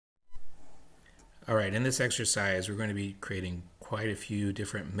Alright, in this exercise we're going to be creating quite a few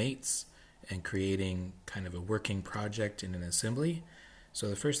different mates and creating kind of a working project in an assembly. So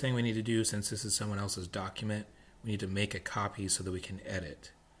the first thing we need to do, since this is someone else's document, we need to make a copy so that we can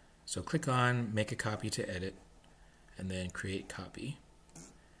edit. So click on Make a Copy to Edit and then Create Copy.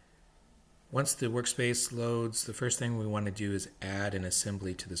 Once the workspace loads, the first thing we want to do is add an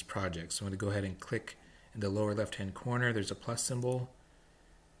assembly to this project. So I'm going to go ahead and click in the lower left hand corner, there's a plus symbol,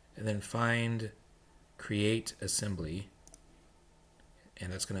 and then find Create Assembly,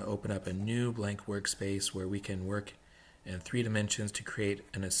 and that's going to open up a new blank workspace where we can work in 3 dimensions to create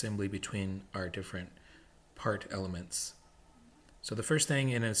an assembly between our different part elements. So the first thing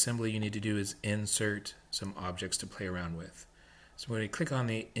in an assembly you need to do is insert some objects to play around with. So I'm going to click on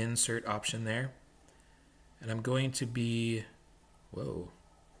the insert option there, and I'm going to be, whoa,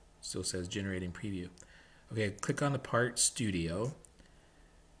 still says generating preview. Okay, click on the part studio.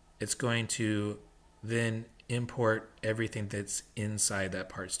 It's going to then import everything that's inside that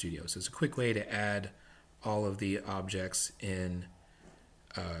part studio. So it's a quick way to add all of the objects in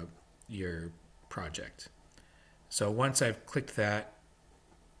your project. So once I've clicked that,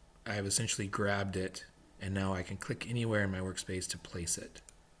 I've essentially grabbed it, and now I can click anywhere in my workspace to place it.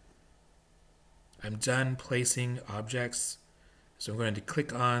 I'm done placing objects, so I'm going to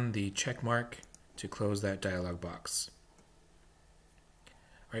click on the check mark to close that dialog box.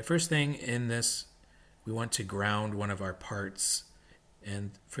 All right, first thing in this, we want to ground one of our parts, and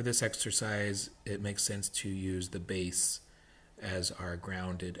for this exercise it makes sense to use the base as our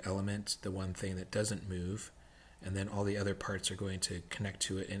grounded element, the one thing that doesn't move, and then all the other parts are going to connect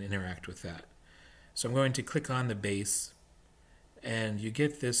to it and interact with that. So I'm going to click on the base, and you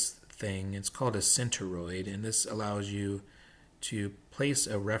get this thing. It's called a centroid, and this allows you to place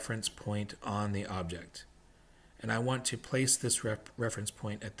a reference point on the object. And I want to place this reference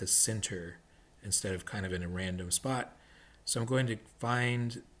point at the center instead of kind of in a random spot. So I'm going to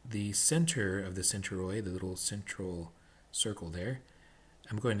find the center of the centroid, the little central circle there.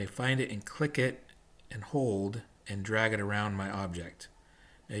 I'm going to find it and click it and hold and drag it around my object.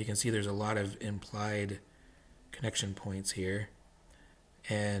 Now you can see there's a lot of implied connection points here,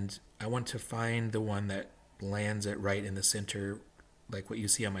 and I want to find the one that lands it right in the center, like what you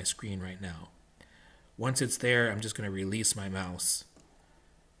see on my screen right now. Once it's there, I'm just going to release my mouse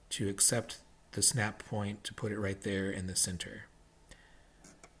to accept the snap point to put it right there in the center.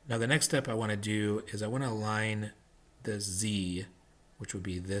 Now the next step I want to do is I want to align the Z, which would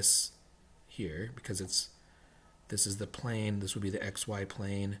be this here, because this is the plane, this would be the XY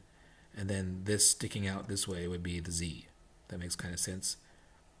plane, and then this sticking out this way would be the Z. That makes kind of sense.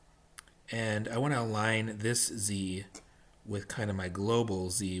 And I want to align this Z with kind of my global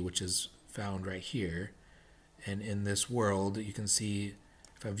Z, which is found right here. And in this world, you can see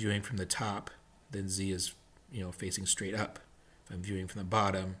if I'm viewing from the top, then Z is, facing straight up. If I'm viewing from the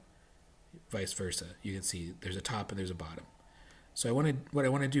bottom, vice versa. You can see there's a top and there's a bottom. So what I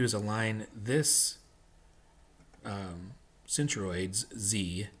want to do is align this centroid's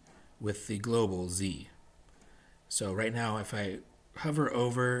Z with the global Z. So right now, if I hover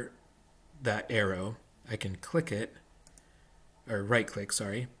over that arrow, I can click it, or right click,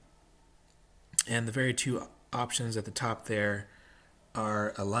 sorry, and the very 2 options at the top there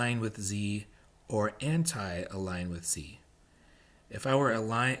are align with Z or anti-align with Z. If I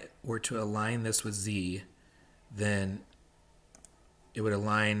were to align this with Z, then it would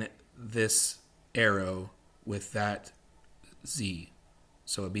align this arrow with that Z.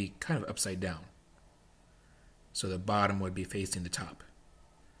 So it would be kind of upside down. So the bottom would be facing the top.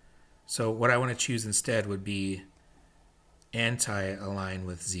 So what I want to choose instead would be anti-align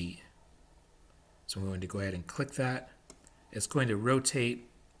with Z. So I'm going to go ahead and click that. It's going to rotate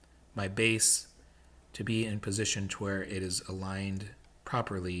my base to be in position to where it is aligned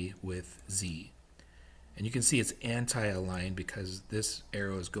properly with Z. And you can see it's anti-aligned because this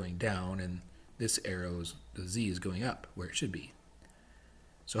arrow is going down and this arrow's, the Z is going up where it should be.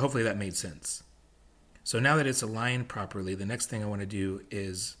 So hopefully that made sense. So now that it's aligned properly, the next thing I want to do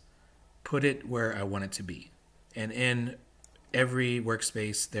is put it where I want it to be. And in every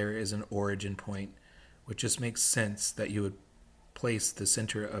workspace there is an origin point, which just makes sense that you would place the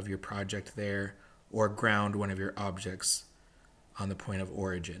center of your project there or ground one of your objects on the point of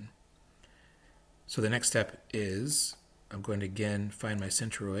origin. So the next step is I'm going to again find my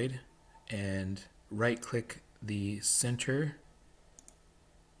centroid and right click the center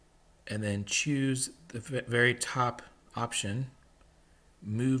and then choose the very top option,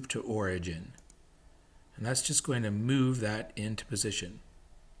 move to origin. And that's just going to move that into position.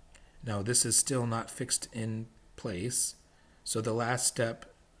 Now this is still not fixed in place, so the last step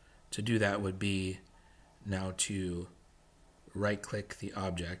to do that would be now to right click the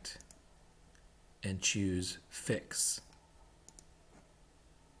object and choose Fix.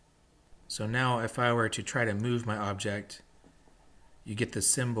 So now if I were to try to move my object, you get the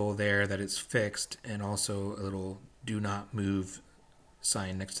symbol there that it's fixed, and also a little do not move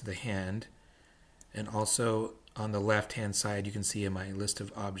sign next to the hand. And also on the left hand side you can see in my list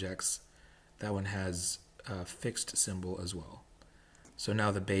of objects that one has a fixed symbol as well. So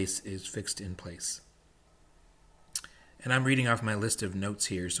now the base is fixed in place. And I'm reading off my list of notes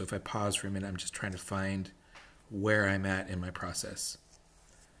here, so if I pause for a minute, I'm just trying to find where I'm at in my process.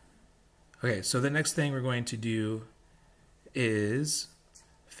 Okay, so the next thing we're going to do is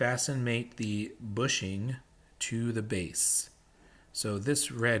fasten mate the bushing to the base. So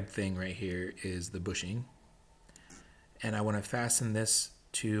this red thing right here is the bushing, and I want to fasten this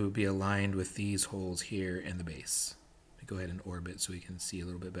to be aligned with these holes here in the base. Let me go ahead and orbit so we can see a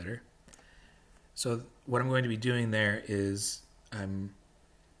little bit better. So what I'm going to be doing there is I'm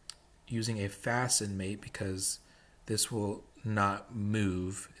using a fasten mate because this will not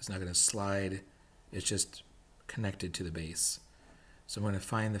move. It's not going to slide. It's just connected to the base. So I'm going to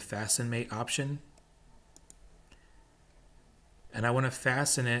find the fasten mate option, and I want to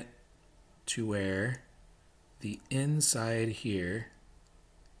fasten it to where the inside here,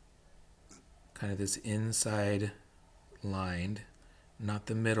 kind of this inside lined, not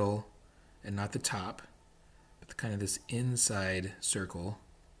the middle and not the top, but kind of this inside circle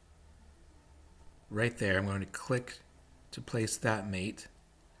right there. I'm going to click to place that mate,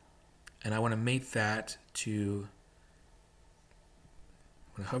 and I want to mate that to,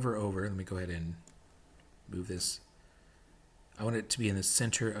 I'm going to hover over, let me go ahead and move this. I want it to be in the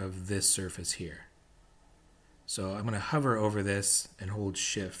center of this surface here. So I'm going to hover over this and hold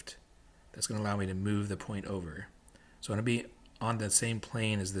shift. That's going to allow me to move the point over. So I'm going to be on the same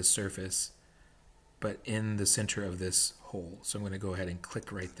plane as this surface, but in the center of this hole. So I'm going to go ahead and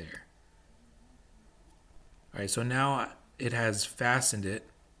click right there. All right, so now it has fastened it,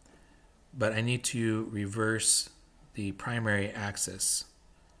 but I need to reverse the primary axis.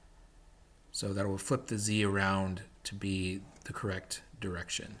 So that will flip the Z around to be the correct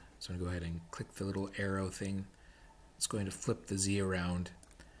direction. So I'm going to go ahead and click the little arrow thing. It's going to flip the Z around.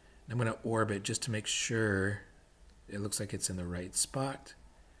 I'm going to orbit just to make sure it looks like it's in the right spot.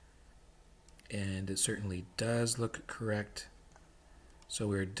 And it certainly does look correct. So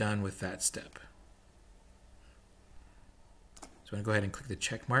we're done with that step. So I'm going to go ahead and click the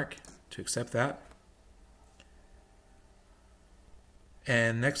check mark to accept that.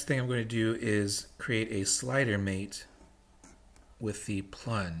 And next thing I'm going to do is create a slider mate with the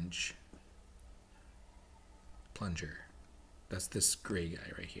plunger. That's this gray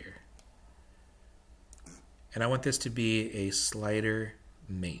guy right here. And I want this to be a slider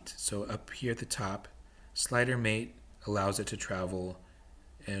mate. So up here at the top, slider mate allows it to travel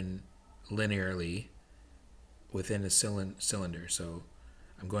and linearly within a cylinder. So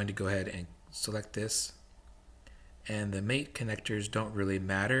I'm going to go ahead and select this. And the mate connectors don't really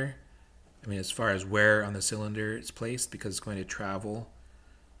matter. I mean, as far as where on the cylinder it's placed, because it's going to travel.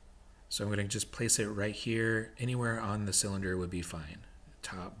 So I'm going to just place it right here. Anywhere on the cylinder would be fine.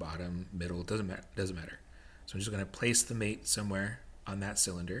 Top, bottom, middle, doesn't matter. So I'm just going to place the mate somewhere on that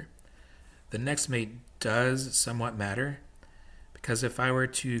cylinder. The next mate does somewhat matter, because if I were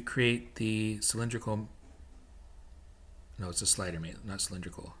to create the cylindrical, no, it's a slider mate, not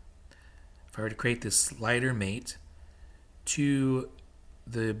cylindrical. If I were to create this slider mate to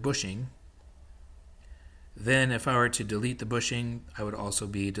the bushing, then if I were to delete the bushing, I would also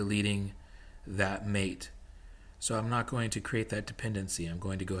be deleting that mate. So I'm not going to create that dependency. I'm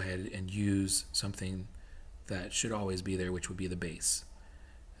going to go ahead and use something that should always be there, which would be the base.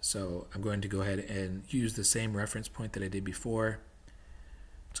 So I'm going to go ahead and use the same reference point that I did before.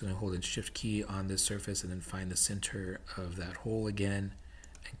 I'm just going to hold in Shift key on this surface and then find the center of that hole again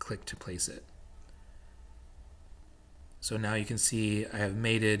and click to place it. So now you can see I have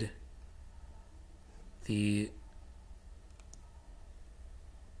mated the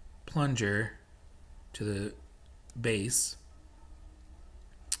plunger to the base,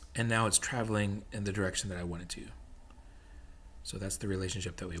 and now it's traveling in the direction that I want it to. So that's the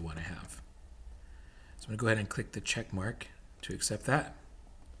relationship that we want to have. So I'm going to go ahead and click the check mark to accept that.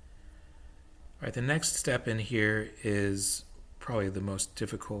 All right, the next step in here is probably the most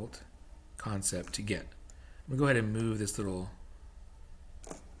difficult concept to get. I'm going to go ahead and move this little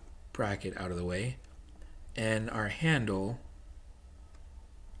bracket out of the way, and our handle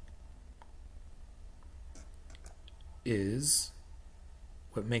is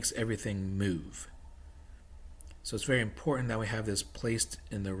what makes everything move. So it's very important that we have this placed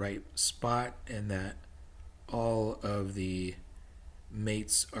in the right spot and that all of the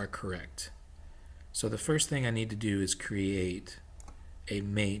mates are correct. So the first thing I need to do is create a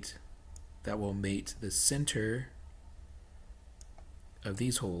mate that will mate the center of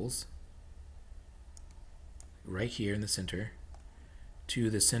these holes right here in the center to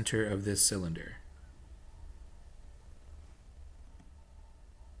the center of this cylinder.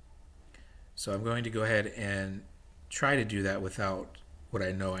 So I'm going to go ahead and try to do that without what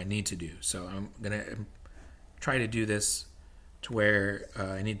I know I need to do. So I'm going to try to do this to where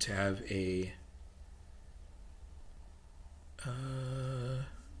I need to have a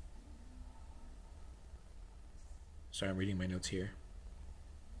sorry, I'm reading my notes here.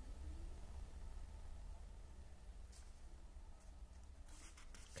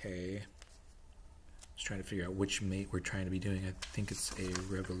 Okay, just trying to figure out which mate we're trying to be doing. I think it's a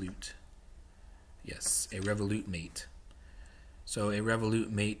revolute. Yes, a revolute mate. So a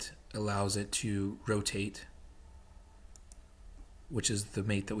revolute mate allows it to rotate, which is the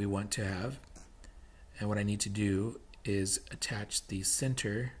mate that we want to have. And what I need to do is attach the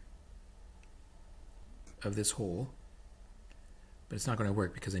center of this hole, but it's not going to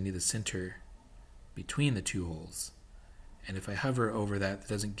work because I need the center between the two holes. And if I hover over that, it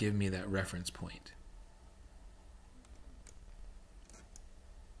doesn't give me that reference point.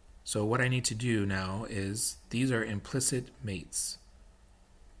 So what I need to do now is, these are implicit mates,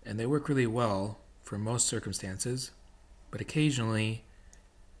 and they work really well for most circumstances, but occasionally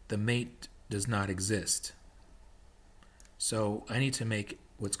the mate does not exist. So I need to make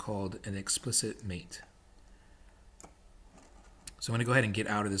what's called an explicit mate. So I'm going to go ahead and get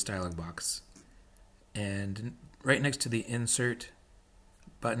out of this dialog box, and right next to the insert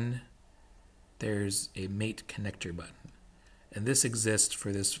button there's a mate connector button. And this exists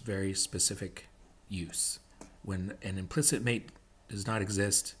for this very specific use. When an implicit mate does not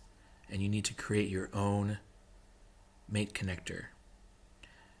exist and you need to create your own mate connector.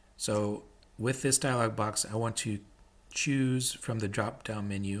 So with this dialog box, I want to choose from the drop-down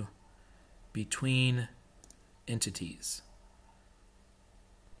menu between entities.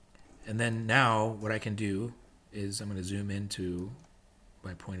 And then now what I can do is, I'm going to zoom into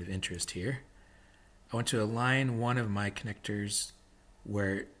my point of interest here. I want to align one of my connectors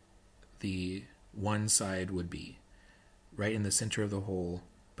where the one side would be, right in the center of the hole,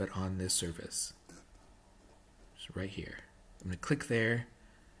 but on this surface. So right here. I'm going to click there.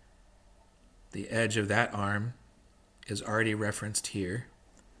 The edge of that arm is already referenced here,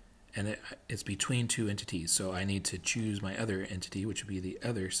 and it's between two entities, so I need to choose my other entity, which would be the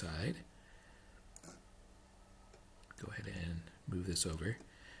other side. Go ahead and move this over.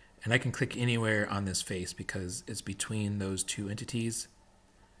 And I can click anywhere on this face because it's between those two entities.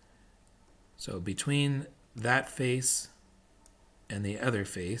 So between that face and the other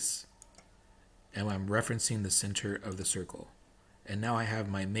face, and I'm referencing the center of the circle. And now I have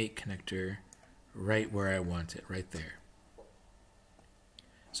my mate connector right where I want it, right there.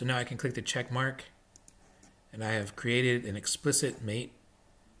 So now I can click the check mark, and I have created an explicit mate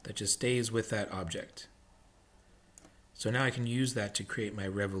that just stays with that object. So now I can use that to create my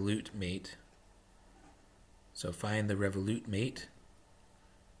revolute mate. So find the revolute mate,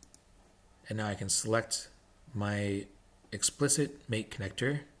 and now I can select my explicit mate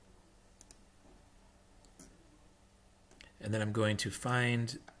connector, and then I'm going to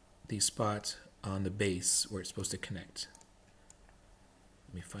find the spot on the base where it's supposed to connect.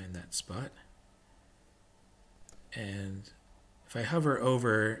 Let me find that spot, and if I hover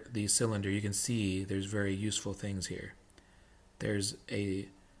over the cylinder, you can see there's very useful things here. There's a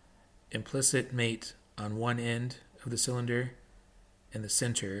implicit mate on one end of the cylinder in the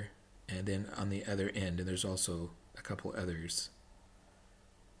center, and then on the other end, and there's also a couple others.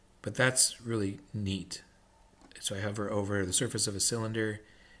 But that's really neat. So I hover over the surface of a cylinder.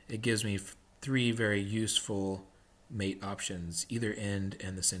 It gives me three very useful mate options, either end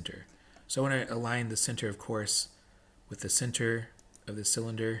and the center. So I want to align the center, of course, with the center of the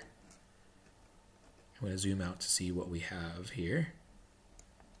cylinder. I'm going to zoom out to see what we have here.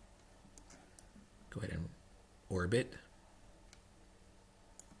 Go ahead and orbit.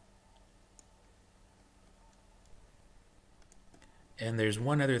 And there's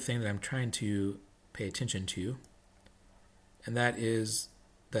one other thing that I'm trying to pay attention to, and that is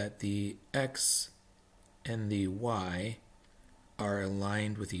that the X and the Y are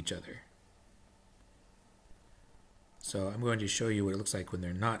aligned with each other. So I'm going to show you what it looks like when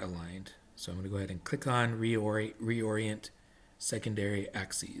they're not aligned. So I'm going to go ahead and click on reorient secondary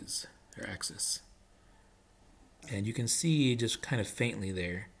axes, or axis. And you can see just kind of faintly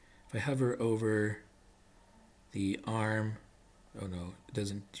there, if I hover over the arm, oh no, it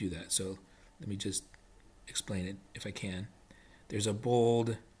doesn't do that. So let me just explain it if I can. There's a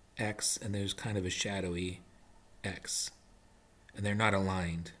bold X and there's kind of a shadowy X, and they're not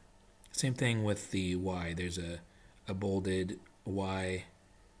aligned. Same thing with the Y. There's a bolded Y,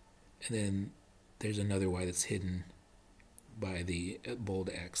 and then there's another Y that's hidden by the bold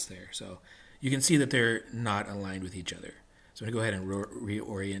X there. So you can see that they're not aligned with each other. So I'm going to go ahead and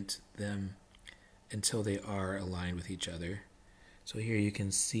reorient them until they are aligned with each other. So here you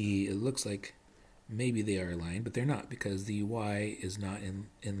can see it looks like maybe they are aligned, but they're not because the Y is not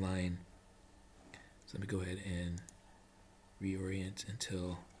in line. So let me go ahead and reorient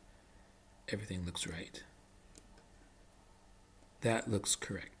until everything looks right. That looks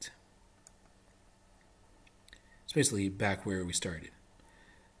correct. It's basically back where we started.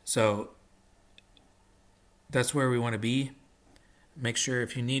 So that's where we want to be. Make sure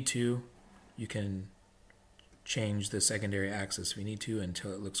if you need to, you can change the secondary axis if you need to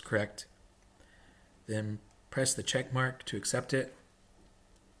until it looks correct. Then press the check mark to accept it.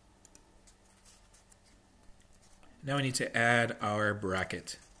 Now we need to add our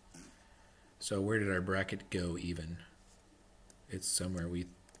bracket. So where did our bracket go even? It's somewhere. We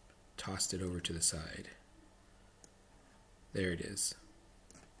tossed it over to the side. There it is.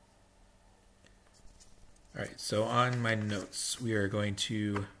 All right, so on my notes, we are going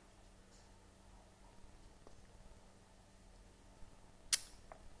to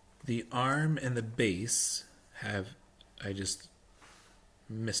the arm and the base I just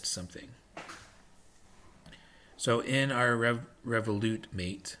missed something. So in our revolute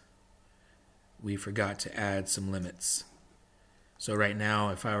mate, we forgot to add some limits. So right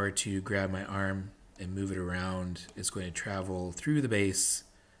now, if I were to grab my arm and move it around, it's going to travel through the base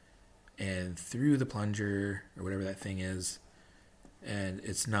and through the plunger or whatever that thing is, and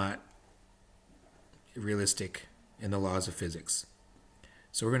it's not realistic in the laws of physics.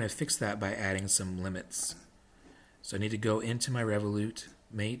 So we're going to fix that by adding some limits. So I need to go into my revolute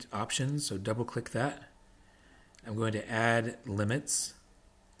mate options, so double click that. I'm going to add limits,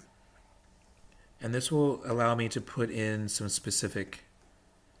 and this will allow me to put in some specific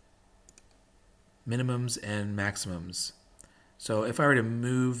minimums and maximums. So if I were to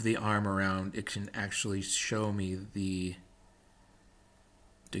move the arm around, it can actually show me the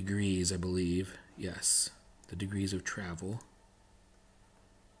degrees, I believe. Yes, the degrees of travel.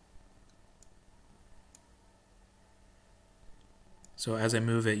 So as I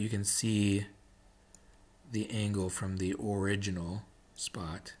move it, you can see the angle from the original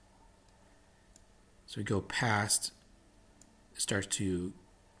spot. So we go past, it starts to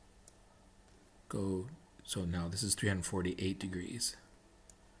go, so now this is 348 degrees.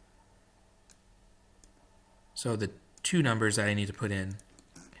 So the two numbers that I need to put in,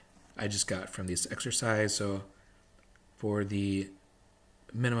 I just got from this exercise. So for the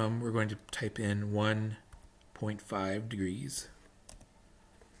minimum, we're going to type in 1.5 degrees.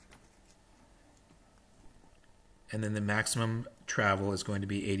 And then the maximum travel is going to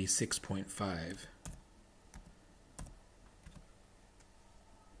be 86.5.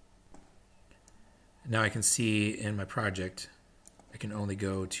 Now I can see in my project, I can only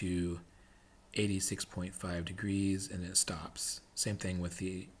go to 86.5 degrees and it stops. Same thing with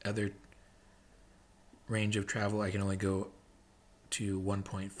the other range of travel. I can only go to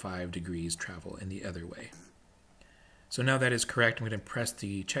 1.5 degrees travel in the other way. So now that is correct. I'm going to press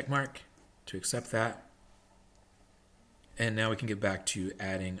the check mark to accept that. And now we can get back to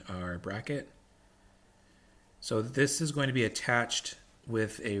adding our bracket. So this is going to be attached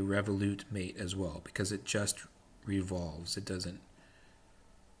with a revolute mate as well because it just revolves. It doesn't,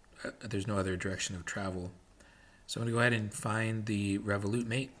 there's no other direction of travel. So I'm going to go ahead and find the revolute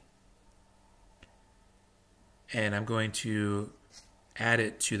mate. And I'm going to add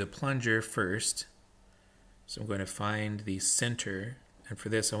it to the plunger first. So I'm going to find the center. And for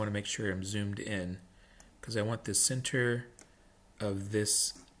this, I want to make sure I'm zoomed in, because I want the center of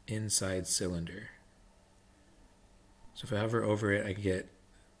this inside cylinder. So if I hover over it, I get,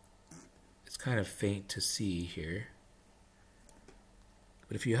 it's kind of faint to see here.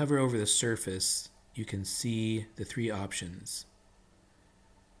 But if you hover over the surface, you can see the three options.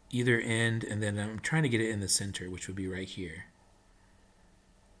 Either end, and then I'm trying to get it in the center, which would be right here.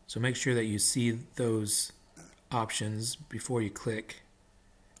 So make sure that you see those options before you click,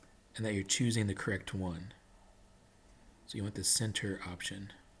 and that you're choosing the correct one. So you want the center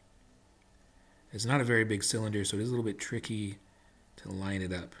option. It's not a very big cylinder, so it is a little bit tricky to line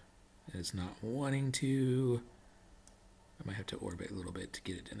it up. And it's not wanting to. I might have to orbit a little bit to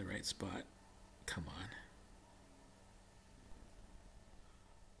get it in the right spot. Come on.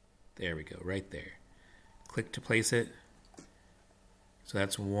 There we go, right there. click to place it. So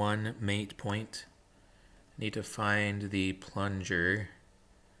that's one mate point. Need to find the plunger.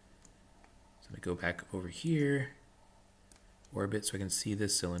 So I'm going to go back over here, orbit, so I can see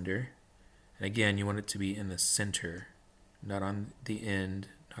this cylinder. And again, you want it to be in the center, not on the end,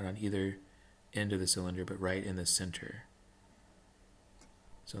 not on either end of the cylinder, but right in the center.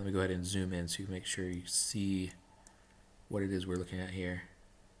 So let me go ahead and zoom in so you can make sure you see what it is we're looking at here.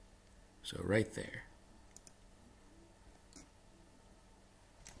 So right there.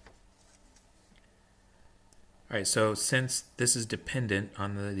 Alright, so since this is dependent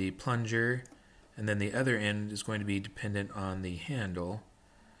on the plunger, and then the other end is going to be dependent on the handle,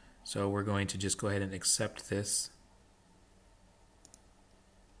 so we're going to just go ahead and accept this.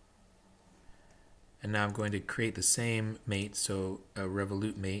 And now I'm going to create the same mate, so a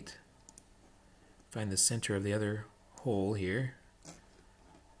revolute mate. Find the center of the other hole here.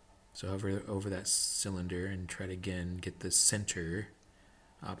 So hover over that cylinder and try to again get the center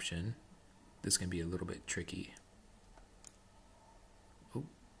option. This can be a little bit tricky. Oh,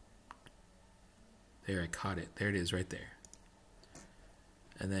 there, I caught it. There it is right there.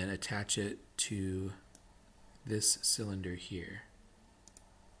 And then attach it to this cylinder here.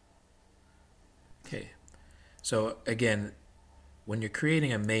 Okay, so again, when you're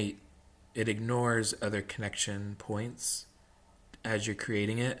creating a mate, it ignores other connection points as you're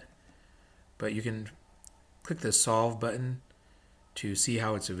creating it, but you can click the solve button to see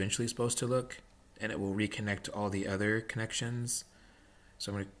how it's eventually supposed to look, and it will reconnect all the other connections.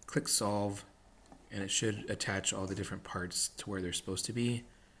 So I'm going to click solve, and it should attach all the different parts to where they're supposed to be.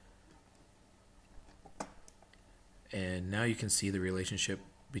 And now you can see the relationship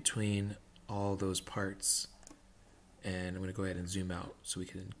between all those parts, and I'm going to go ahead and zoom out so we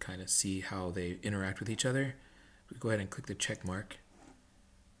can kind of see how they interact with each other. We go ahead and click the check mark.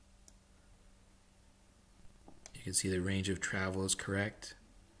 You can see the range of travel is correct.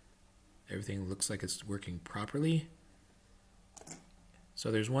 Everything looks like it's working properly.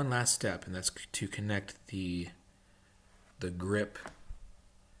 So there's one last step, and that's to connect the grip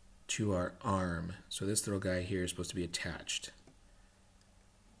to our arm. So this little guy here is supposed to be attached.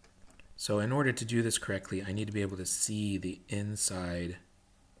 So in order to do this correctly, I need to be able to see the inside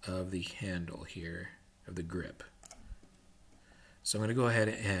of the handle here, of the grip. So I'm going to go ahead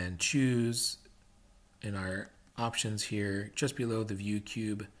and choose in our options here, just below the view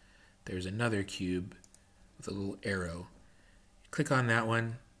cube, there's another cube with a little arrow. Click on that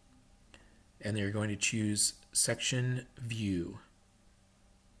one, and then you're going to choose section view.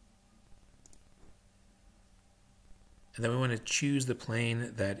 And then we want to choose the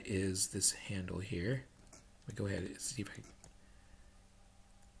plane that is this handle here. Let me go ahead and see if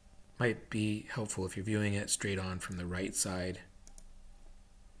might be helpful if you're viewing it straight on from the right side.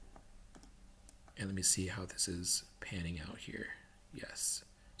 And let me see how this is panning out here. Yes.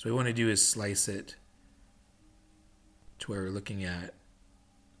 So what we want to do is slice it to where we're looking at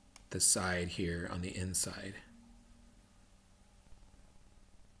the side here on the inside.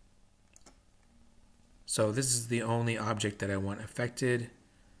 So this is the only object that I want affected.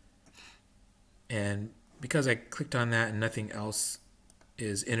 And because I clicked on that and nothing else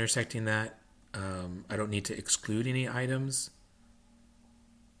is intersecting that, I don't need to exclude any items.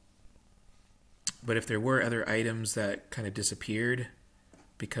 But if there were other items that kind of disappeared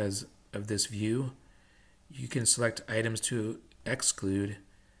because of this view, you can select items to exclude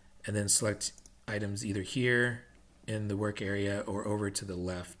and then select items either here in the work area or over to the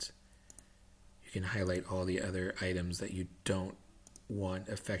left. You can highlight all the other items that you don't want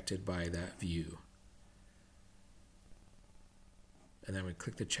affected by that view. And then we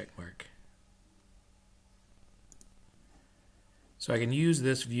click the check mark. So I can use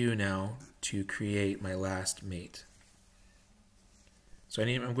this view now to create my last mate. So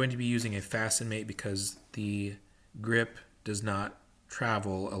I'm going to be using a fasten mate because the grip does not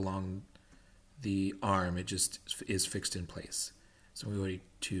travel along the arm, it just is fixed in place. So we're going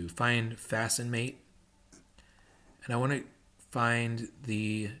to find fasten mate, and I want to find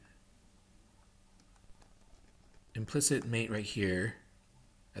the implicit mate right here.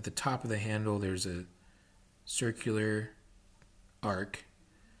 At the top of the handle there's a circular arc,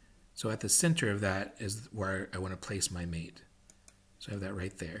 so at the center of that is where I want to place my mate. So I have that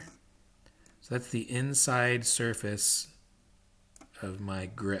right there. So that's the inside surface of my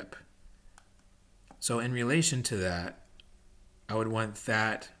grip. So in relation to that, I would want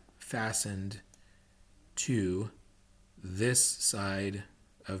that fastened to this side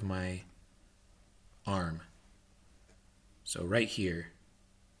of my arm. So right here.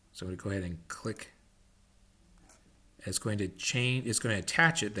 So I'm going to go ahead and click. It's going to change, it's going to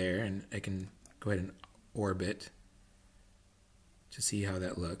attach it there, and I can go ahead and orbit to see how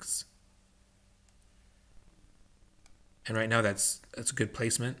that looks. And right now that's a good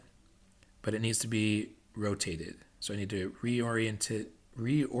placement, but it needs to be rotated. So I need to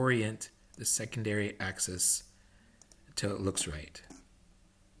reorient the secondary axis until it looks right.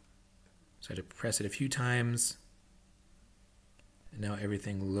 So I had to press it a few times, and now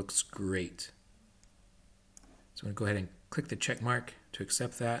everything looks great. So I'm going to go ahead and click the check mark to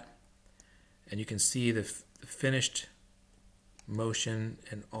accept that, and you can see the finished motion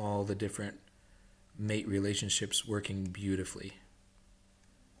and all the different mate relationships working beautifully.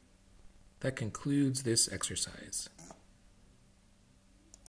 That concludes this exercise.